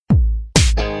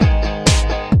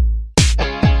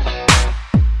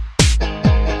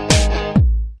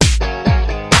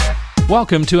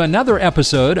Welcome to another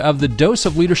episode of the Dose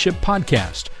of Leadership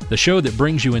podcast, the show that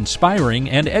brings you inspiring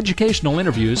and educational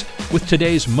interviews with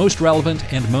today's most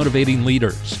relevant and motivating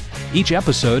leaders. Each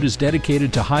episode is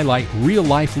dedicated to highlight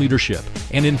real-life leadership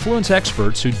and influence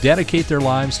experts who dedicate their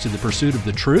lives to the pursuit of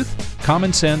the truth,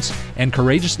 common sense, and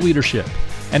courageous leadership.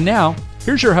 And now,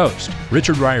 here's your host,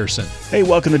 Richard Ryerson. Hey,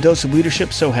 welcome to Dose of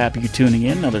Leadership. So happy you're tuning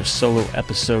in. Another solo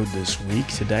episode this week.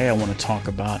 Today I want to talk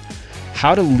about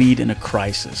how to lead in a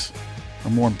crisis. Or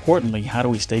more importantly, how do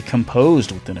we stay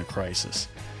composed within a crisis?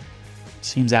 It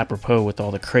seems apropos with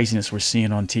all the craziness we're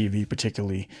seeing on TV,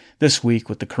 particularly this week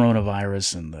with the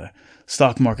coronavirus and the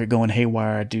stock market going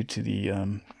haywire due to the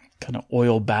kind of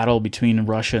oil battle between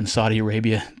Russia and Saudi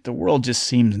Arabia. The world just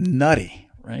seems nutty,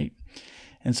 right?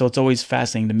 And so it's always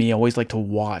fascinating to me. I always like to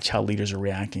watch how leaders are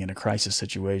reacting in a crisis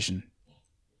situation,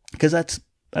 because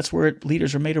that's where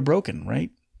leaders are made or broken, right?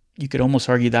 You could almost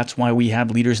argue that's why we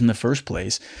have leaders in the first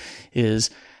place, is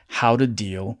how to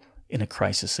deal in a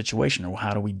crisis situation, or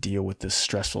how do we deal with this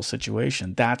stressful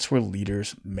situation. That's where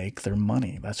leaders make their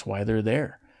money. That's why they're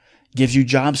there. Gives you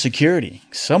job security.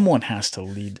 Someone has to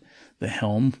lead the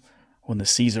helm when the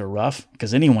seas are rough,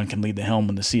 because anyone can lead the helm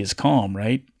when the sea is calm,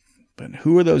 right? But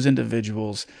who are those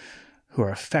individuals who are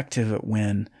effective at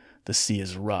when the sea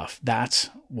is rough? That's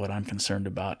what I'm concerned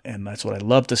about, and that's what I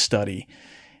love to study.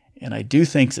 And I do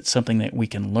think it's something that we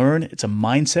can learn. It's a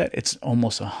mindset. It's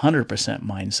almost 100%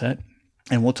 mindset.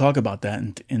 And we'll talk about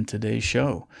that in today's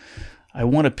show. I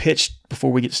want to pitch,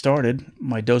 before we get started,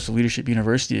 my Dose of Leadership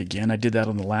University again. I did that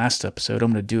on the last episode.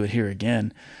 I'm going to do it here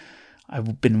again.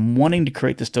 I've been wanting to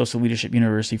create this Dose of Leadership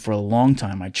University for a long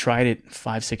time. I tried it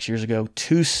 5-6 years ago,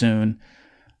 too soon.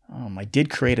 I did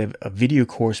create a video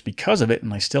course because of it,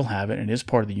 and I still have it, and it is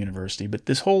part of the university. But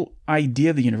this whole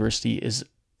idea of the university is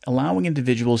allowing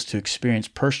individuals to experience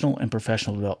personal and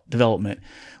professional development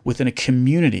within a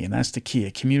community, and that's the key, a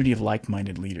community of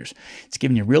like-minded leaders. It's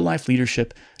giving you real-life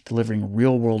leadership, delivering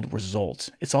real-world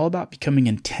results. It's all about becoming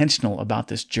intentional about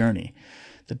this journey.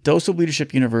 The Dose of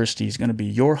Leadership University is going to be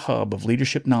your hub of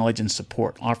leadership knowledge and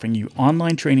support, offering you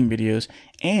online training videos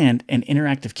and an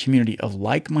interactive community of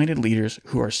like-minded leaders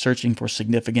who are searching for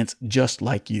significance just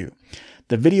like you.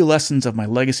 The video lessons of my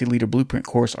Legacy Leader Blueprint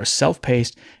course are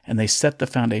self-paced, and they set the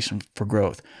foundation for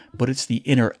growth. But it's the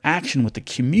interaction with the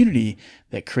community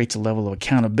that creates a level of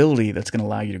accountability that's going to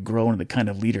allow you to grow into the kind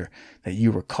of leader that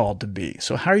you were called to be.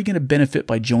 So how are you going to benefit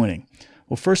by joining?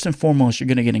 Well, first and foremost, you're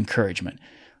going to get encouragement.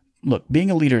 Look,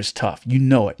 being a leader is tough. You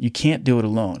know it. You can't do it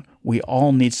alone. We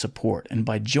all need support. And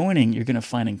by joining, you're going to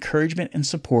find encouragement and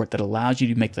support that allows you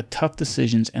to make the tough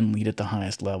decisions and lead at the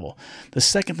highest level. The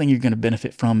second thing you're going to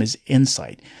benefit from is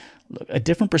insight. Look, a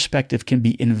different perspective can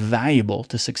be invaluable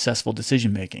to successful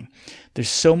decision making. There's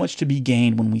so much to be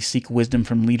gained when we seek wisdom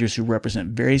from leaders who represent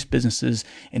various businesses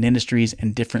and industries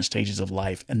and different stages of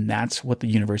life. And that's what the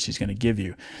university is going to give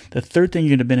you. The third thing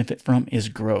you're going to benefit from is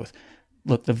growth.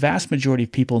 Look, the vast majority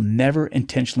of people never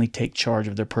intentionally take charge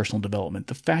of their personal development.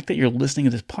 The fact that you're listening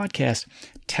to this podcast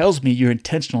tells me you're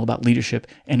intentional about leadership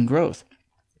and growth.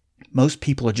 Most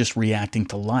people are just reacting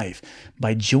to life.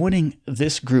 By joining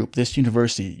this group, this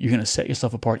university, you're going to set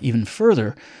yourself apart even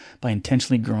further by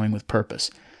intentionally growing with purpose.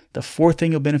 The fourth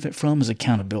thing you'll benefit from is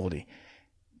accountability.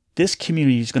 This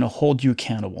community is going to hold you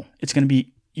accountable. It's going to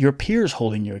be your peers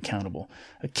holding you accountable.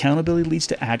 Accountability leads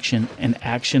to action, and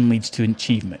action leads to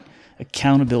achievement.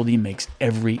 Accountability makes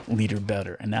every leader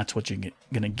better, and that's what you're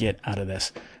going to get out of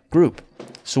this group.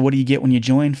 So what do you get when you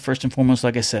join? First and foremost,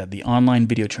 like I said, the online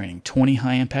video training, 20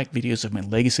 high-impact videos of my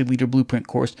Legacy Leader Blueprint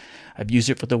course. I've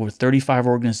used it with over 35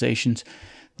 organizations.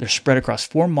 They're spread across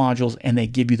 4 modules, and they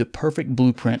give you the perfect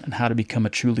blueprint on how to become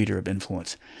a true leader of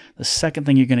influence. The second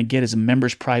thing you're going to get is a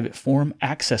members' private forum,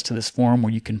 access to this forum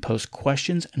where you can post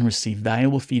questions and receive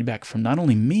valuable feedback from not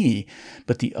only me,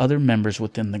 but the other members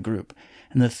within the group.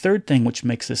 And the third thing which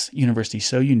makes this university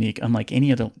so unique, unlike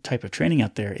any other type of training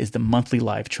out there, is the monthly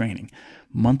live training.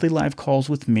 Monthly live calls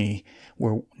with me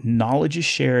where knowledge is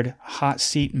shared, hot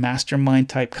seat, mastermind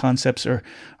type concepts are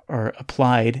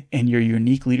applied, and your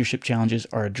unique leadership challenges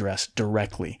are addressed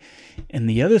directly. And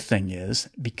the other thing is,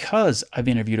 because I've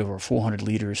interviewed over 400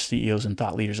 leaders, CEOs, and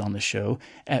thought leaders on the show,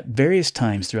 at various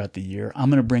times throughout the year, I'm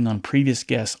going to bring on previous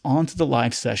guests onto the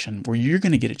live session where you're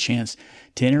going to get a chance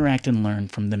to interact and learn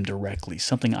from them directly,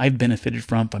 something I've benefited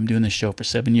from. I'm doing this show for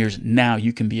 7 years. Now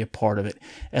you can be a part of it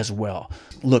as well.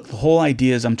 Look, the whole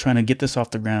idea is I'm trying to get this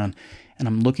off the ground, and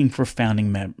I'm looking for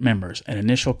founding members, an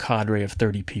initial cadre of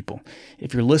 30 people.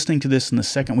 If you're listening to this in the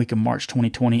second week of March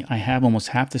 2020, I have almost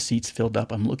half the seats filled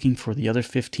up. I'm looking for the other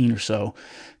 15 or so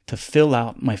to fill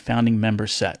out my founding member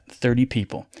set, 30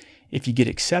 people. if you get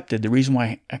accepted, the reason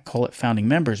why I call it founding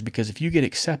members, because if you get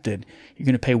accepted, you're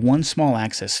going to pay one small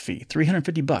access fee,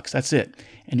 $350, that's it.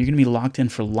 And you're going to be locked in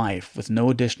for life with no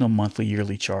additional monthly,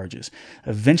 yearly charges.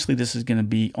 Eventually, this is going to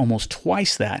be almost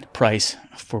twice that price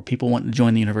for people wanting to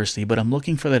join the university, but I'm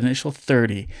looking for that initial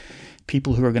 30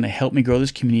 people who are going to help me grow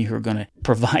this community, who are going to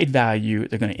provide value,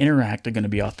 they're going to interact, they're going to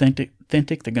be authentic,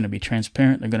 they're going to be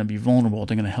transparent, they're going to be vulnerable,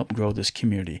 they're going to help grow this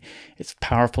community. It's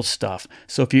powerful stuff.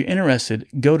 So if you're interested,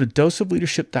 go to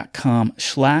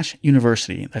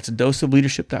doseofleadership.com/university. That's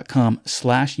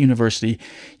doseofleadership.com/university.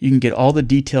 You can get all the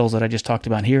details that I just talked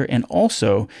about here, and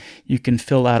also you can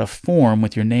fill out a form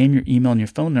with your name, your email, and your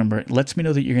phone number. It lets me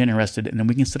know that you're interested, and then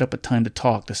we can set up a time to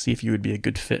talk to see if you would be a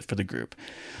good fit for the group.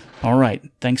 All right.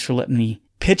 Thanks for letting me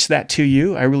pitch that to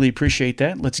you. I really appreciate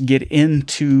that. Let's get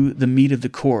into the meat of the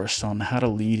course on how to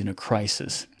lead in a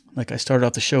crisis. Like I started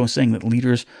off the show saying that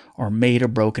leaders are made or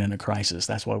broken in a crisis.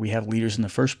 That's why we have leaders in the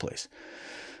first place.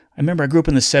 I remember I grew up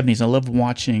in the 70s. And I loved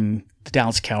watching the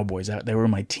Dallas Cowboys. They were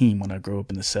my team when I grew up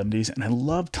in the 70s. And I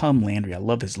loved Tom Landry. I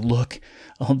loved his look.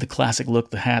 I loved the classic look,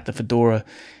 the hat, the fedora.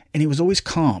 And he was always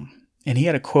calm. And he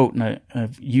had a quote, and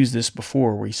I've used this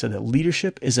before, where he said that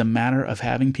leadership is a matter of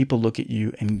having people look at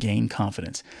you and gain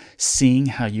confidence, seeing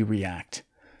how you react.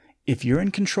 If you're in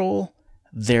control,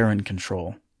 they're in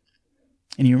control.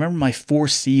 And you remember my 4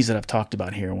 C's that I've talked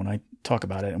about here when I talk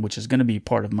about it, which is going to be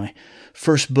part of my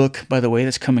first book, by the way,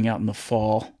 that's coming out in the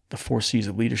fall, the 4 C's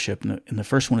of leadership. And the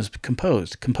first one is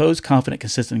composed. Composed, confident,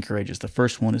 consistent, and courageous. The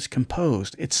first one is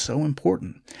composed. It's so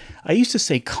important. I used to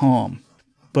say calm.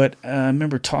 But I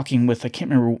remember talking with, I can't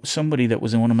remember, somebody that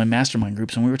was in one of my mastermind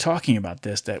groups, and we were talking about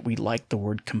this, that we liked the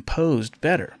word composed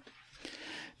better.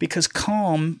 Because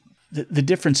calm, the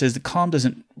difference is that calm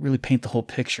doesn't really paint the whole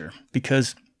picture.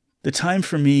 Because the time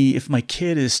for me, if my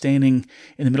kid is standing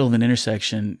in the middle of an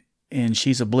intersection and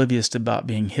she's oblivious about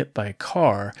being hit by a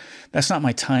car, that's not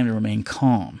my time to remain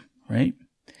calm, right?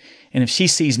 And if she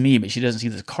sees me but she doesn't see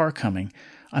the car coming,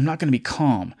 I'm not going to be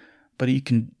calm. But you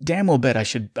can damn well bet I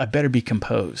better be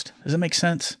composed. Does that make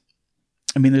sense?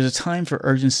 I mean, there's a time for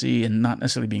urgency and not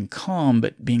necessarily being calm,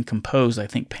 but being composed, I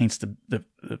think, paints the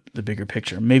bigger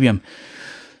picture. Maybe I'm,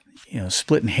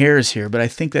 splitting hairs here, but I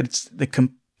think that it's the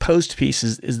composed piece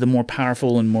is the more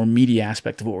powerful and more meaty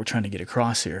aspect of what we're trying to get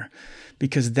across here,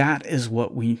 because that is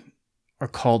what we are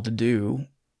called to do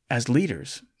as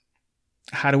leaders.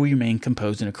 How do we remain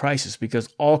composed in a crisis? Because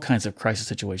all kinds of crisis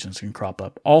situations can crop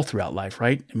up all throughout life,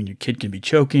 right? I mean, your kid can be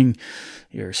choking,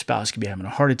 your spouse could be having a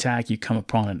heart attack, you come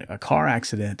upon a car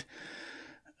accident,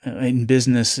 in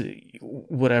business,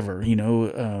 whatever,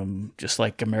 just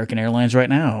like American Airlines right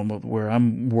now, where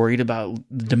I'm worried about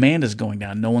the demand is going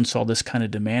down. No one saw this kind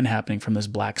of demand happening from this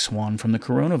black swan from the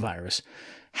coronavirus.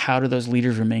 How do those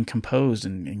leaders remain composed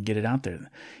and get it out there?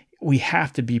 We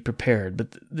have to be prepared.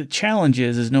 But the challenge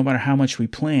is no matter how much we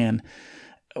plan,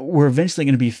 we're eventually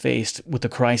going to be faced with a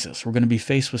crisis. We're going to be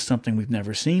faced with something we've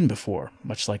never seen before,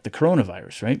 much like the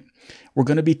coronavirus, right? We're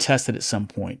going to be tested at some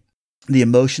point. The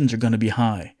emotions are going to be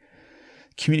high.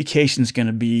 Communication is going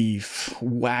to be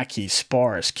wacky,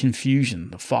 sparse,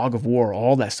 confusion, the fog of war,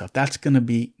 all that stuff. That's going to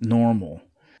be normal.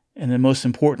 And then most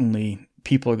importantly,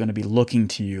 people are going to be looking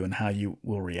to you and how you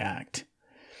will react.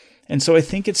 And so I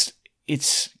think it's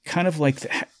kind of like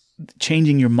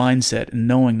changing your mindset and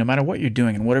knowing no matter what you're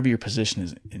doing and whatever your position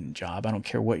is in job, I don't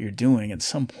care what you're doing, at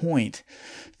some point,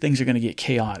 things are going to get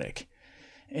chaotic.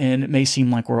 And it may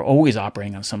seem like we're always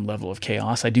operating on some level of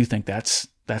chaos. I do think that's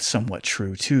somewhat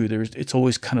true too. It's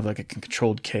always kind of like a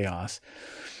controlled chaos.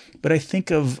 But I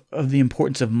think of the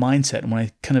importance of mindset, and when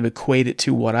I kind of equate it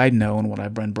to what I know and what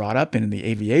I've been brought up in the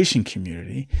aviation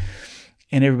community,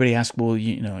 and everybody asks, well,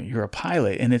 you're a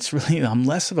pilot. And it's really, I'm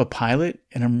less of a pilot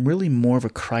and I'm really more of a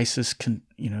crisis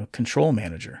control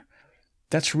manager.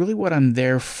 That's really what I'm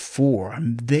there for.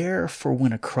 I'm there for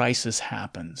when a crisis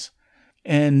happens.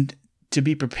 And to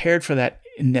be prepared for that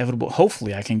inevitable,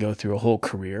 hopefully I can go through a whole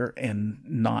career and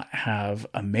not have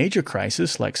a major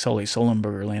crisis like Sully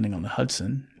Sullenberger landing on the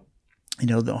Hudson.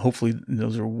 Hopefully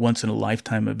those are once in a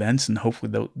lifetime events and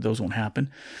hopefully those won't happen.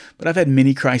 But I've had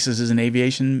many crises in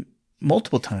aviation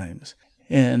multiple times.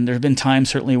 And there have been times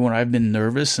certainly when I've been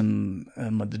nervous and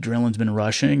the adrenaline's been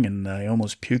rushing and I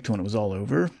almost puked when it was all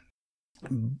over.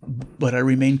 But I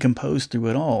remained composed through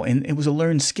it all. And it was a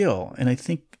learned skill. And I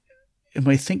think if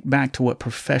I think back to what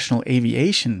professional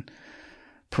aviation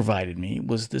provided me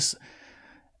was this,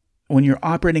 when you're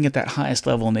operating at that highest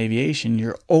level in aviation,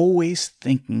 you're always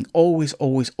thinking, always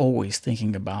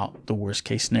thinking about the worst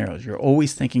case scenarios. You're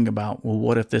always thinking about, well,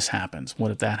 what if this happens?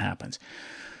 What if that happens?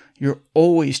 You're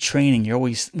always training. You're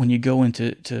always, when you go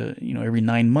into every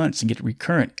 9 months and get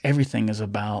recurrent, everything is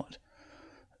about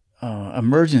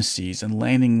emergencies and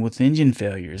landing with engine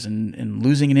failures and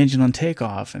losing an engine on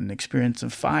takeoff and experience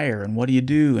of fire and what do you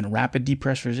do and rapid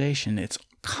depressurization. It's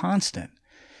constant.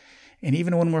 And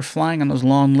even when we're flying on those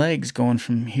long legs going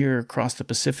from here across the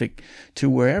Pacific to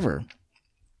wherever,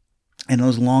 and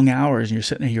those long hours, and you're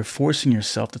sitting there, you're forcing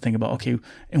yourself to think about, okay,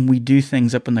 and we do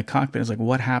things up in the cockpit. It's like,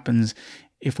 what happens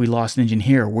if we lost an engine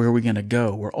here? Where are we going to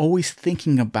go? We're always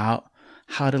thinking about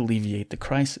how to alleviate the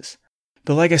crisis.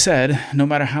 But like I said, no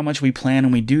matter how much we plan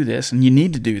and we do this, and you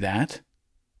need to do that,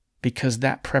 because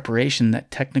that preparation,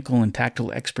 that technical and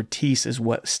tactical expertise is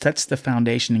what sets the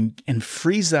foundation and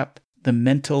frees up the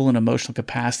mental and emotional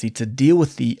capacity to deal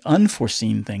with the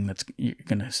unforeseen thing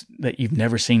that you've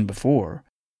never seen before.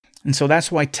 And so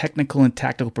that's why technical and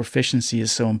tactical proficiency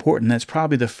is so important. That's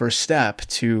probably the first step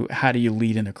to how do you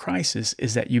lead in a crisis,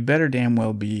 is that you better damn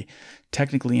well be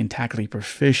technically and tactically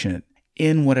proficient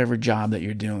in whatever job that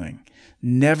you're doing.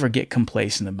 Never get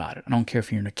complacent about it. I don't care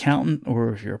if you're an accountant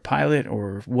or if you're a pilot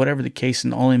or whatever the case,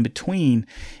 and all in between,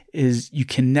 is you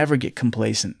can never get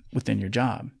complacent within your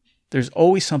job. There's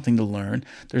always something to learn.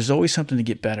 There's always something to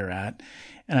get better at.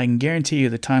 And I can guarantee you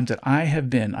the times that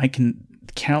I can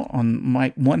count on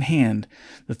my one hand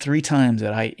the 3 times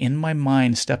that I, in my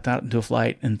mind, stepped out into a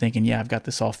flight and thinking, yeah, I've got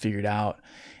this all figured out.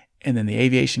 And then the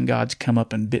aviation gods come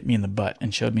up and bit me in the butt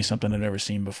and showed me something I'd never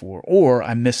seen before. Or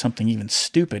I missed something even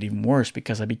stupid, even worse,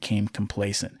 because I became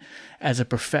complacent. As a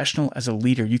professional, as a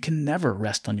leader, you can never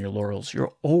rest on your laurels.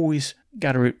 You're always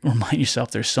got to remind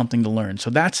yourself there's something to learn. So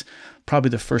that's probably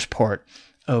the first part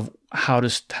of how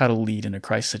to lead in a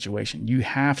crisis situation. You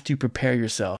have to prepare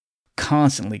yourself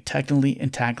constantly, technically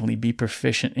and tactically, be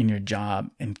proficient in your job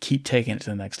and keep taking it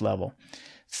to the next level.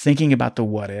 Thinking about the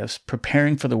what ifs,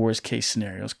 preparing for the worst case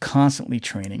scenarios, constantly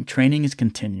training. Training is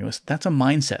continuous. That's a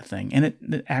mindset thing, and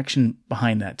the action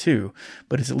behind that too.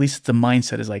 But it's at least the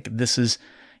mindset is like,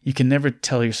 you can never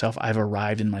tell yourself I've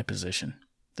arrived in my position.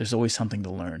 There's always something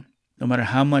to learn. No matter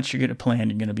how much you're going to plan,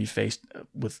 you're going to be faced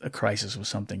with a crisis, with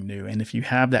something new. And if you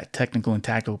have that technical and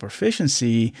tactical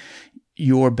proficiency,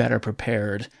 you're better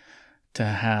prepared to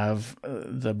have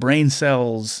the brain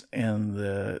cells and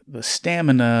the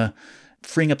stamina,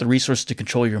 freeing up the resources to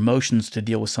control your emotions to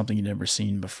deal with something you've never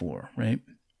seen before, right?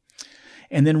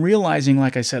 And then realizing,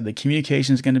 like I said, the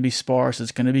communication is going to be sparse,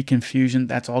 it's going to be confusion,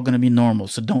 that's all going to be normal.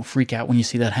 So don't freak out when you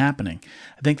see that happening.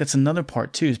 I think that's another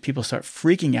part too, is people start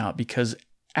freaking out because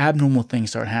abnormal things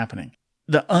start happening.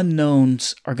 The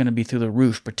unknowns are going to be through the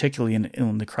roof, particularly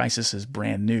when the crisis is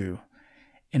brand new.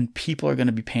 And people are going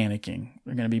to be panicking.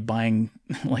 They're going to be buying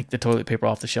like the toilet paper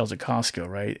off the shelves at Costco,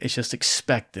 right? It's just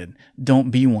expected.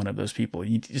 Don't be one of those people.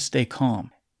 You need to just stay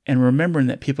calm. And remembering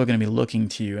that people are going to be looking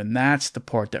to you. And that's the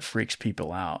part that freaks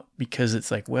people out, because it's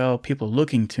like, well, people are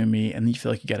looking to me, and you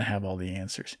feel like you got to have all the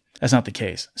answers. That's not the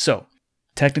case. So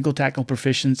tactical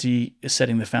proficiency is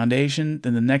setting the foundation.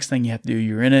 Then the next thing you have to do,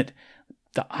 you're in it.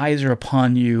 The eyes are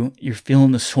upon you. You're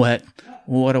feeling the sweat.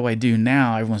 Well, what do I do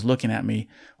now? Everyone's looking at me.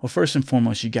 Well, first and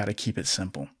foremost, you got to keep it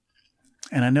simple.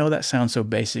 And I know that sounds so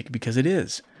basic, because it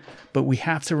is. But we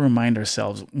have to remind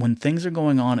ourselves, when things are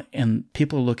going on and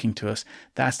people are looking to us,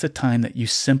 that's the time that you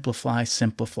simplify.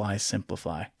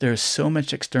 There is so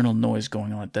much external noise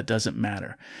going on that doesn't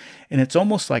matter. And it's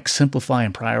almost like simplify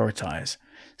and prioritize.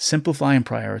 Simplify and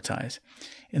prioritize.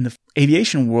 In the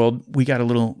aviation world, we got a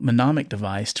little mnemonic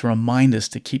device to remind us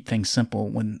to keep things simple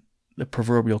when the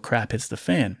proverbial crap hits the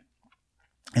fan.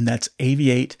 And that's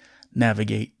aviate,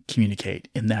 navigate, communicate,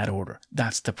 in that order.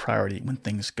 That's the priority when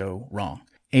things go wrong.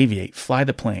 Aviate, fly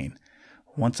the plane.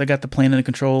 Once I got the plane under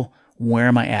control, where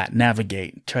am I at?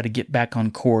 Navigate, try to get back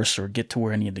on course or get to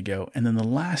where I need to go. And then the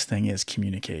last thing is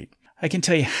communicate. I can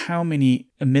tell you how many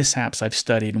mishaps I've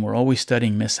studied, and we're always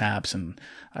studying mishaps, and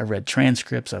I read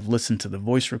transcripts, I've listened to the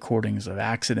voice recordings of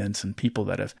accidents and people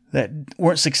that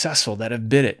weren't successful, that have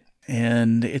bit it.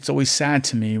 And it's always sad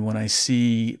to me when I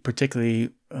see,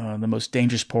 particularly the most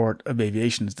dangerous part of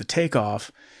aviation is the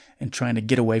takeoff and trying to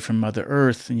get away from Mother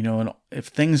Earth. And if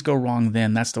things go wrong,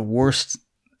 then that's the worst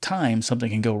time something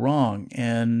can go wrong.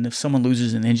 And if someone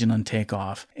loses an engine on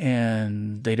takeoff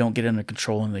and they don't get it under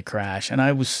control and they crash, and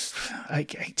I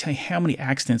tell you how many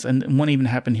accidents, and one even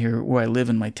happened here where I live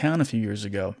in my town a few years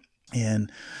ago.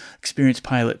 And experienced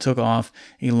pilot took off.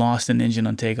 He lost an engine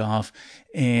on takeoff,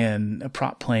 and a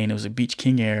prop plane. It was a Beech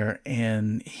King Air,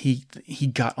 and he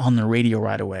got on the radio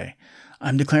right away.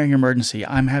 I'm declaring emergency.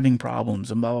 I'm having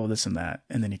problems, and blah, blah, this and that.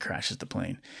 And then he crashes the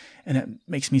plane, and it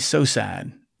makes me so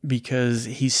sad, because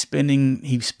he spent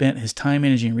his time,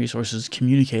 energy, and resources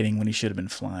communicating when he should have been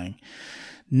flying.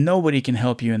 Nobody can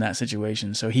help you in that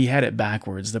situation. So he had it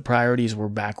backwards. The priorities were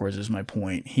backwards, is my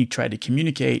point. He tried to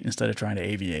communicate instead of trying to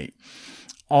aviate.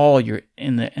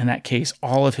 in that case,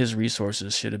 all of his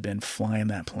resources should have been flying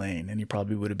that plane, and you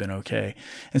probably would have been okay.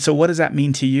 And so what does that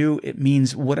mean to you? It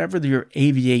means whatever your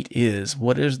aviate is,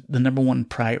 what is the number one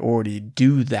priority,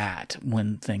 do that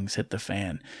when things hit the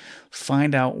fan.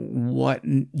 Find out what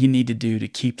you need to do to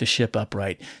keep the ship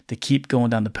upright, to keep going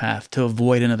down the path, to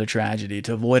avoid another tragedy,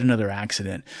 to avoid another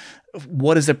accident.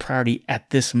 What is the priority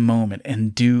at this moment?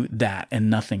 And do that and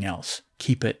nothing else.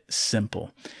 Keep it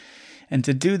simple. And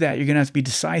to do that, you're going to have to be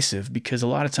decisive, because a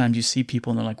lot of times you see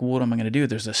people and they're like, well, what am I going to do?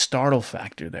 There's a startle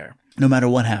factor there. No matter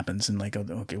what happens, and like,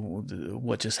 okay, well,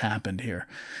 what just happened here?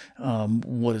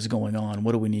 What is going on?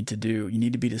 What do we need to do? You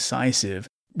need to be decisive,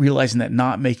 realizing that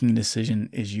not making a decision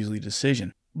is usually a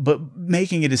decision. But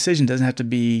making a decision doesn't have to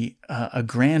be a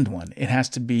grand one. It has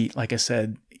to be, like I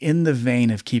said, in the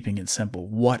vein of keeping it simple.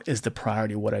 What is the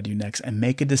priority? What I do next? And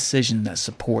make a decision that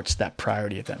supports that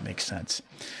priority, if that makes sense.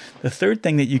 The third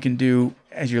thing that you can do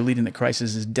as you're leading the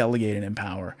crisis is delegate and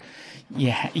empower.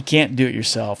 You can't do it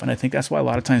yourself. And I think that's why a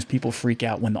lot of times people freak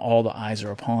out when all the eyes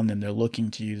are upon them. They're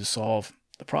looking to you to solve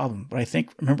the problem. But I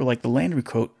think, remember, like the Landry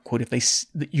quote, if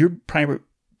your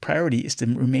priority is to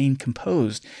remain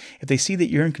composed. If they see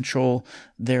that you're in control,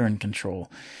 they're in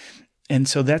control. And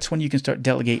so that's when you can start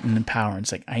delegating and empowering.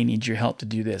 It's like, I need your help to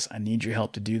do this. I need your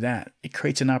help to do that. It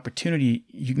creates an opportunity.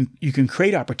 You can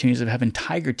create opportunities of having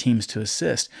tiger teams to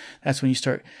assist. That's when you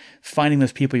start finding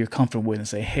those people you're comfortable with and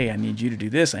say, hey, I need you to do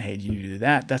this. I need you to do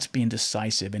that. That's being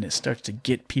decisive. And it starts to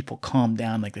get people calmed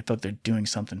down, like they feel like they're doing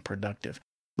something productive.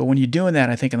 But when you're doing that,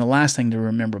 I think, and the last thing to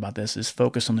remember about this is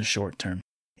focus on the short term.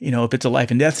 If it's a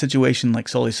life and death situation like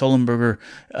Sully Sullenberger,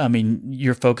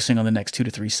 you're focusing on the next 2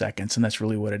 to 3 seconds, and that's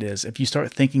really what it is. If you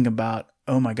start thinking about,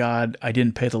 oh my God, I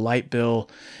didn't pay the light bill,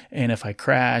 and if I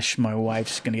crash, my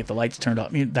wife's going to get the lights turned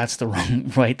off. That's the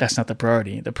wrong, right? That's not the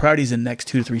priority. The priority is the next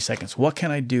 2 to 3 seconds. What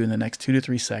can I do in the next 2 to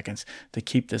 3 seconds to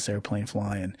keep this airplane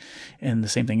flying? And the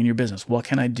same thing in your business. What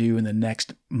can I do in the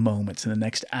next moments, in the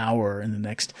next hour, in the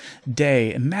next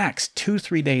day, and max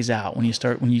 2-3 days out when you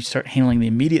start handling the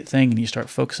immediate thing and you start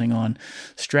focusing on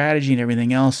strategy and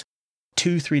everything else,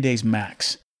 2-3 days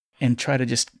max. And try to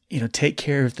just, take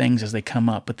care of things as they come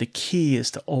up. But the key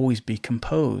is to always be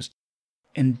composed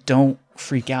and don't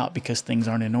freak out because things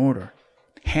aren't in order.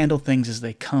 Handle things as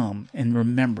they come, and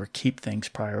remember, keep things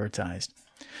prioritized.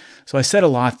 So I said a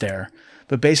lot there,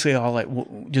 but basically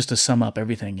just to sum up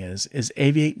everything is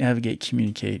aviate, navigate,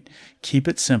 communicate, keep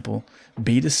it simple,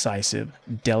 be decisive,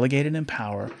 delegate and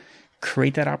empower,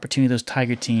 create that opportunity, those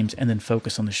tiger teams, and then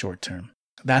focus on the short term.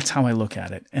 That's how I look at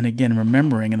it. And again,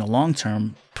 remembering in the long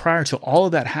term, prior to all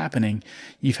of that happening,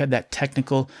 you've had that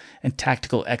technical and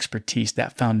tactical expertise,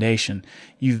 that foundation.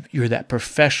 You're that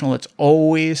professional that's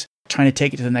always trying to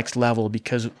take it to the next level,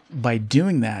 because by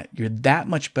doing that, you're that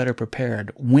much better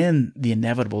prepared when the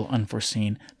inevitable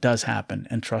unforeseen does happen.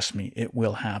 And trust me, it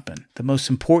will happen. The most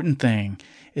important thing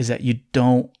is that you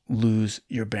don't lose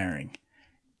your bearing.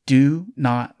 Do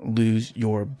not lose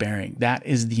your bearing. That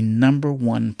is the number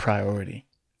one priority.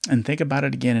 And think about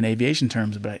it again in aviation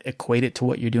terms, but equate it to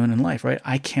what you're doing in life, right?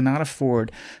 I cannot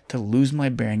afford to lose my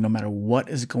bearing no matter what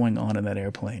is going on in that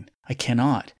airplane. I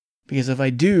cannot. Because if I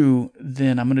do,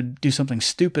 then I'm going to do something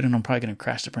stupid and I'm probably going to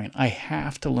crash the plane. I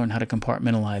have to learn how to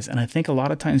compartmentalize. And I think a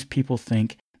lot of times people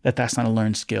think that that's not a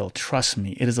learned skill. Trust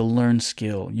me, it is a learned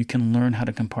skill. You can learn how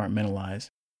to compartmentalize.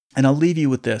 And I'll leave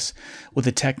you with this, with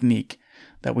a technique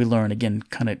that we learn, again,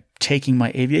 kind of taking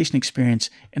my aviation experience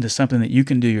into something that you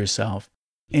can do yourself.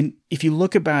 And if you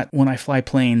look about when I fly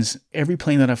planes, every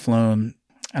plane that I've flown,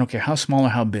 I don't care how small or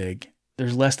how big,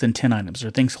 there's less than 10 items. There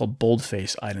are things called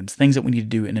boldface items, things that we need to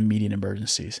do in immediate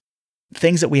emergencies,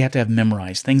 things that we have to have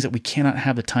memorized, things that we cannot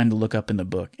have the time to look up in the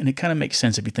book. And it kind of makes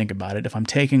sense if you think about it. If I'm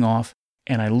taking off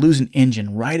and I lose an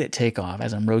engine right at takeoff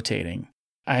as I'm rotating,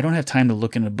 I don't have time to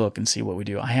look in the book and see what we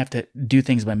do. I have to do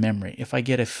things by memory. If I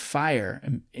get a fire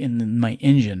in my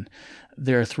engine,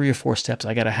 there are 3 or 4 steps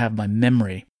I got to have by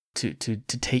memory to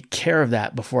take care of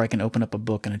that before I can open up a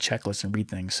book and a checklist and read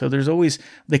things. So there's always,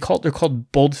 they're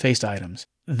called bold-faced items.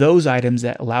 Those items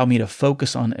that allow me to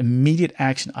focus on immediate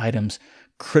action items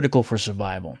critical for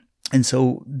survival. And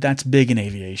so that's big in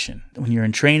aviation. When you're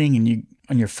in training and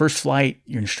on your first flight,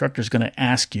 your instructor is going to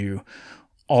ask you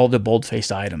all the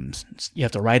bold-faced items. You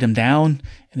have to write them down,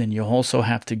 and then you also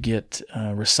have to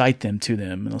recite them to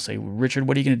them. And they'll say, Richard,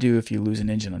 what are you going to do if you lose an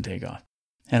engine on takeoff?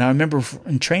 And I remember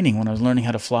in training when I was learning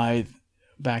how to fly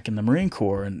back in the Marine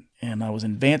Corps, and I was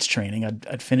in advanced training.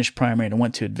 I'd finished primary and I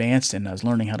went to advanced, and I was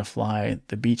learning how to fly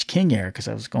the Beech King Air because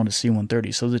I was going to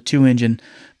C-130. So the 2-engine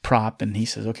prop, and he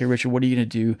says, okay, Richard, what are you going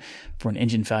to do for an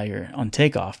engine failure on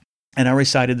takeoff? And I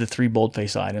recited the 3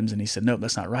 bold-faced items, and he said, nope,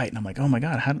 that's not right. And I'm like, oh my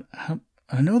God, how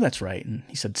I know that's right. And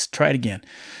he said, try it again.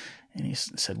 And he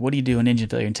said, what do you do in engine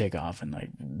failure and takeoff? And I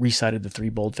recited the 3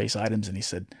 boldface items, and he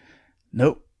said,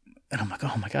 nope. And I'm like,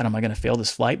 oh my God, am I going to fail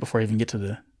this flight before I even get to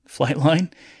the flight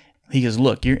line? He goes,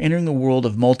 look, you're entering the world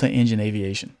of multi-engine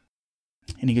aviation.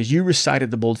 And he goes, you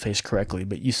recited the boldface correctly,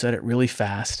 but you said it really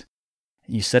fast.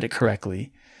 And you said it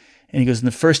correctly. And he goes, and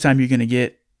the first time you're going to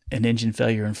get an engine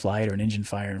failure in flight or an engine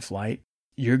fire in flight,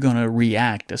 you're going to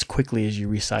react as quickly as you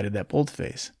recited that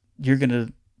boldface. You're going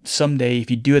to someday,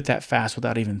 if you do it that fast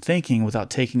without even thinking, without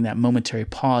taking that momentary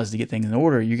pause to get things in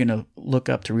order, you're going to look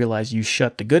up to realize you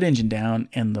shut the good engine down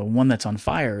and the one that's on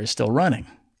fire is still running.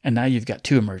 And now you've got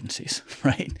 2 emergencies,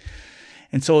 right?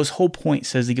 And so his whole point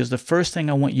says, he goes, the first thing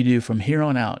I want you to do from here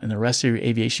on out in the rest of your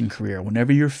aviation career,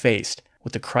 whenever you're faced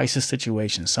with a crisis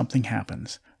situation, something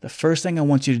happens, the first thing I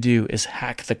want you to do is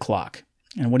hack the clock.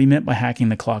 And what he meant by hacking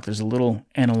the clock, there's a little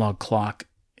analog clock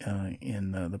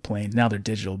in the planes. Now they're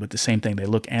digital, but the same thing. They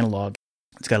look analog.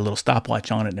 It's got a little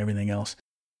stopwatch on it and everything else.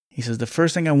 He says, the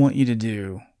first thing I want you to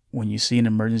do when you see an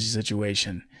emergency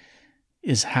situation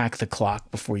is hack the clock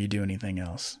before you do anything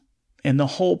else. And the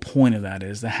whole point of that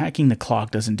is that hacking the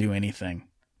clock doesn't do anything,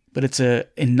 but it's an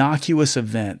innocuous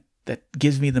event that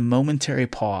gives me the momentary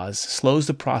pause, slows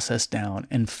the process down,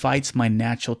 and fights my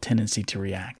natural tendency to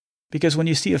react. Because when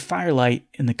you see a firelight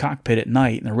in the cockpit at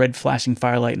night and a red flashing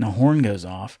firelight and a horn goes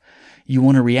off, you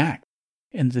want to react.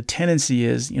 And the tendency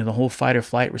is, the whole fight or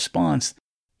flight response,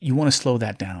 you want to slow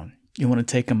that down. You want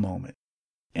to take a moment.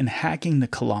 And hacking the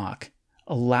clock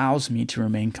allows me to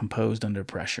remain composed under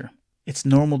pressure. It's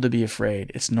normal to be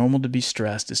afraid. It's normal to be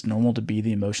stressed. It's normal to be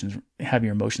have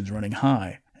your emotions running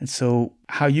high. And so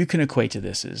how you can equate to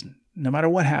this is, no matter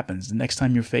what happens, the next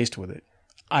time you're faced with it,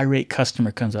 irate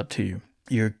customer comes up to you,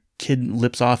 your kid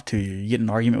lips off to you, you get in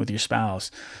an argument with your spouse,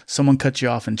 someone cuts you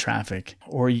off in traffic,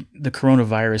 or the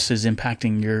coronavirus is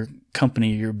impacting your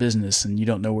company, your business, and you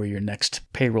don't know where your next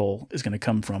payroll is going to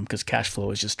come from because cash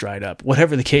flow is just dried up.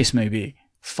 Whatever the case may be,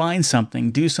 find something,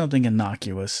 do something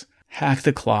innocuous, hack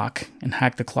the clock, and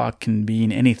hack the clock can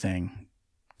mean anything.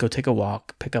 Go take a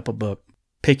walk, pick up a book,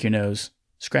 pick your nose,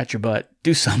 scratch your butt,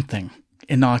 do something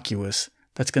innocuous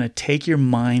that's going to take your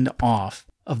mind off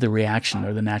of the reaction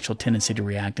or the natural tendency to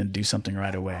react and do something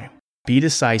right away. Be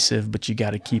decisive, but you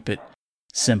got to keep it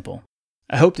simple.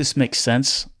 I hope this makes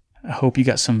sense. I hope you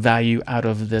got some value out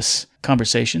of this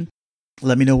conversation.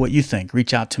 Let me know what you think.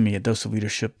 Reach out to me at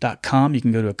doseofleadership.com. You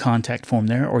can go to a contact form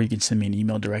there, or you can send me an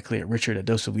email directly at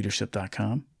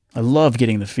richard@doseofleadership.com. I love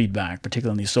getting the feedback,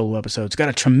 particularly on these solo episodes. Got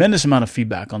a tremendous amount of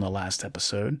feedback on the last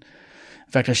episode.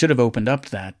 In fact, I should have opened up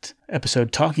that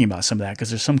episode talking about some of that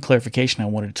because there's some clarification I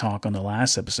wanted to talk on the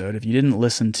last episode. If you didn't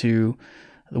listen to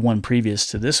the one previous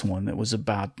to this one that was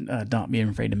about not being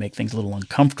afraid to make things a little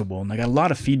uncomfortable, and I got a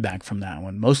lot of feedback from that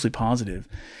one, mostly positive.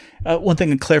 One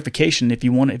thing in clarification, if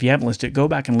you haven't listened to it, go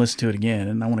back and listen to it again.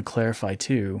 And I want to clarify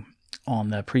too on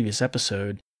the previous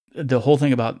episode, the whole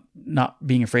thing about not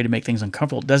being afraid to make things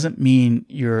uncomfortable doesn't mean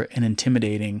you're an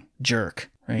intimidating jerk.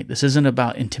 Right? This isn't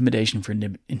about intimidation for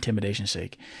intimidation's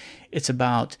sake. It's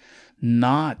about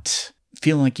not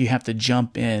feeling like you have to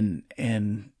jump in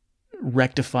and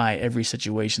rectify every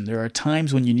situation. There are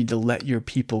times when you need to let your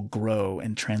people grow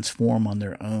and transform on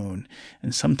their own.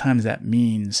 And sometimes that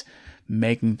means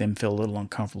making them feel a little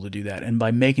uncomfortable to do that. And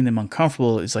by making them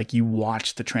uncomfortable, it's like you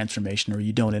watch the transformation or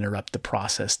you don't interrupt the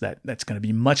process that's going to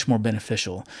be much more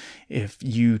beneficial if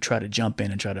you try to jump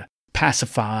in and try to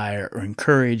pacify or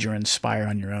encourage or inspire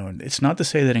on your own. It's not to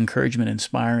say that encouragement and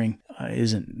inspiring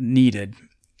isn't needed,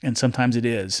 and sometimes it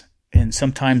is. And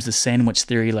sometimes the sandwich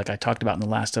theory, like I talked about in the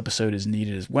last episode, is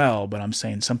needed as well. But I'm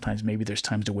saying sometimes maybe there's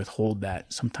times to withhold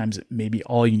that. Sometimes maybe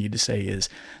all you need to say is,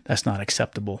 that's not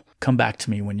acceptable. Come back to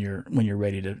me when you're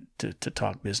ready to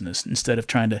talk business, instead of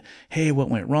trying to, hey, what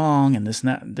went wrong and this and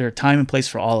that. There are time and place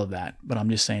for all of that. But I'm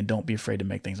just saying, don't be afraid to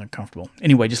make things uncomfortable.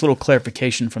 Anyway, just a little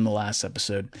clarification from the last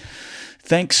episode.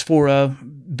 Thanks for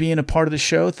being a part of the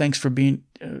show. Thanks for being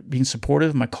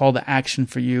supportive. My call to action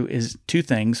for you is 2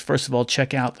 things. First of all,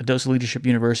 check out the Dose of Leadership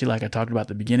University like I talked about at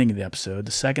the beginning of the episode.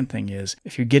 The second thing is,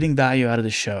 if you're getting value out of the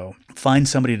show, find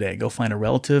somebody today. Go find a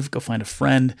relative, go find a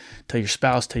friend, tell your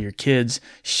spouse, tell your kids.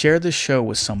 Share this show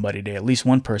with somebody today, at least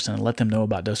one person, and let them know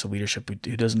about Dose of Leadership who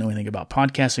doesn't know anything about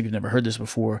podcasting, who's never heard this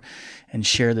before, and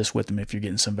share this with them if you're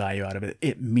getting some value out of it.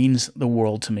 It means the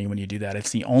world to me when you do that. It's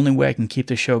the only way I can keep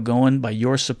the show going. By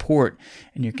your support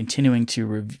and you're continuing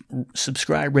to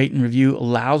subscribe, rate, and review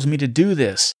allows me to do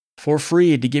this. for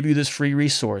free to give you this free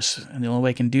resource. And the only way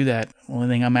I can do that, the only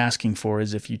thing I'm asking for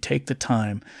is if you take the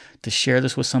time to share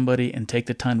this with somebody and take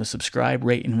the time to subscribe,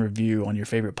 rate, and review on your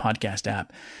favorite podcast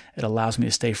app. It allows me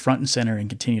to stay front and center and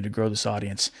continue to grow this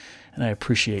audience. And I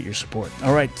appreciate your support.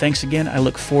 All right, thanks again. I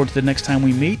look forward to the next time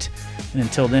we meet. And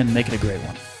until then, make it a great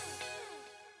one.